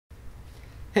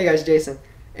Hey guys, Jason.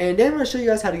 And today I'm going to show you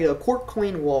guys how to get a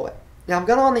Quarkcoin wallet. Now I've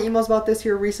got on the emails about this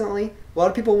here recently. A lot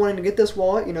of people wanting to get this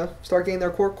wallet, start getting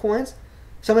their Quark coins.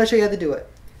 So I'm going to show you how to do it.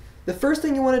 The first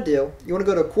thing you want to do, you want to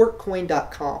go to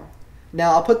quarkcoin.com.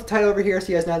 Now I'll put the title over here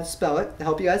so you guys know how to spell it to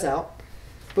help you guys out.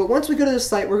 But once we go to this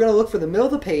site, we're going to look for the middle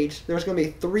of the page. There's going to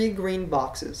be 3 green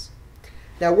boxes.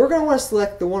 Now we're going to want to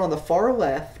select the one on the far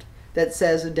left that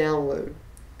says download.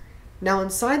 Now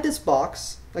inside this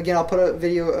box, again I'll put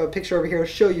a picture over here to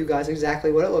show you guys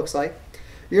exactly what it looks like.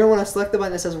 You're going to want to select the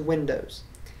button that says Windows.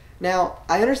 Now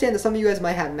I understand that some of you guys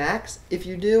might have Macs. If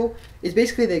you do, it's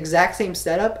basically the exact same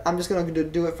setup. I'm just going to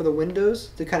do it for the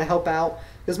Windows to kind of help out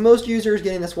because most users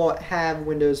getting this wallet have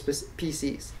Windows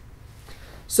PCs.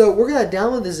 So we're going to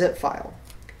download the zip file.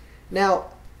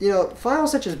 Now,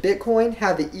 files such as Bitcoin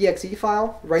have the exe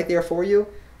file right there for you.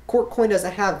 Quarkcoin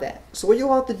doesn't have that. So what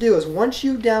you'll have to do is once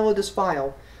you download this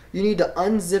file, you need to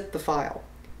unzip the file.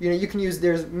 You can use,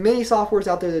 there's many softwares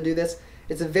out there that do this.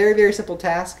 It's a very, very simple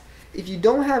task. If you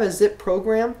don't have a zip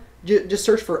program, just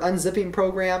search for unzipping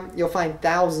program. You'll find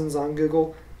thousands on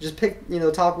Google. Just pick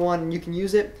the top one and you can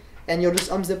use it, and you'll just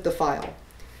unzip the file.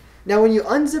 Now when you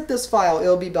unzip this file,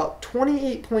 it'll be about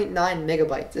 28.9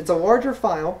 megabytes. It's a larger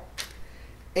file.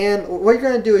 And what you're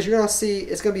going to do is you're going to see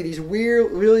it's going to be these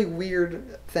weird, really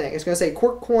weird thing. It's going to say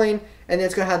Quarkcoin, and then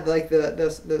it's going to have like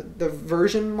the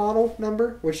version model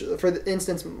number, which for the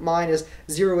instance mine is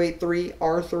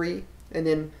 083R3, and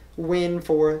then Win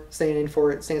stands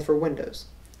for Windows.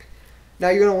 Now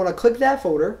you're going to want to click that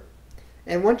folder,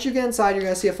 and once you get inside, you're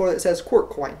going to see a folder that says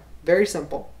Quarkcoin. Very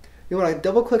simple. You want to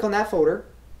double click on that folder.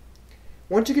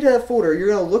 Once you get to that folder, you're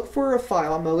going to look for a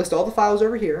file. I'm going to list all the files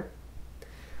over here.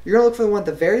 You're going to look for the one at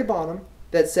the very bottom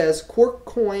that says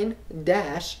Quarkcoin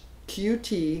 -qt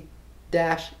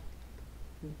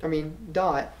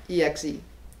 .exe.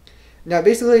 Now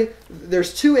basically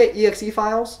there's 2 exe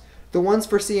files. The one's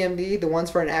for CMD, the one's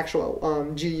for an actual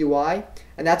GUI,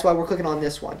 and that's why we're clicking on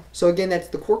this one. So again, that's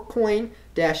the Quarkcoin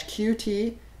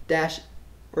 -qt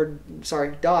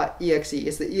 .exe.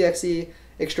 It's the exe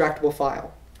extractable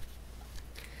file.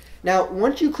 Now,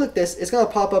 once you click this, it's going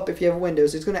to pop up if you have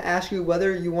Windows. It's going to ask you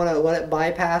whether you want to let it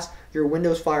bypass your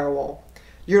Windows firewall.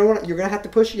 You're going to have to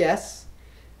push yes,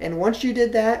 and once you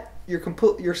did that,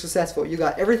 you're successful. You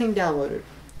got everything downloaded.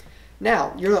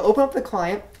 Now, you're going to open up the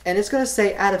client, and it's going to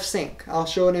say out of sync. I'll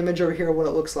show an image over here of what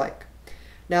it looks like.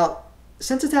 Now,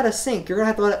 since it's out of sync, you're going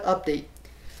to have to let it update.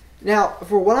 Now,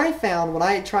 for what I found when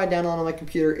I tried downloading on my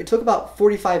computer, it took about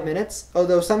 45 minutes,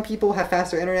 although some people have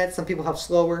faster internet, some people have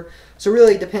slower, so it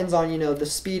really depends on, the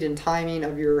speed and timing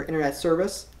of your internet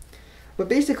service. But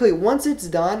basically, once it's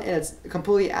done and it's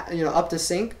completely, up to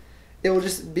sync, it will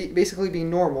just basically be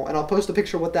normal, and I'll post a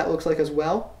picture of what that looks like as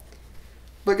well.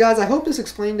 But guys, I hope this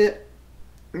explained it.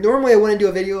 Normally I wouldn't do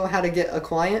a video on how to get a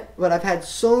client, but I've had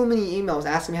so many emails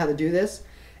asking me how to do this.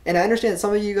 And I understand that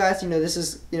some of you guys, this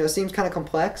is, seems kind of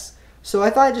complex. So I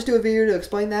thought I'd just do a video to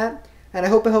explain that. And I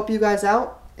hope it helped you guys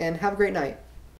out. And have a great night.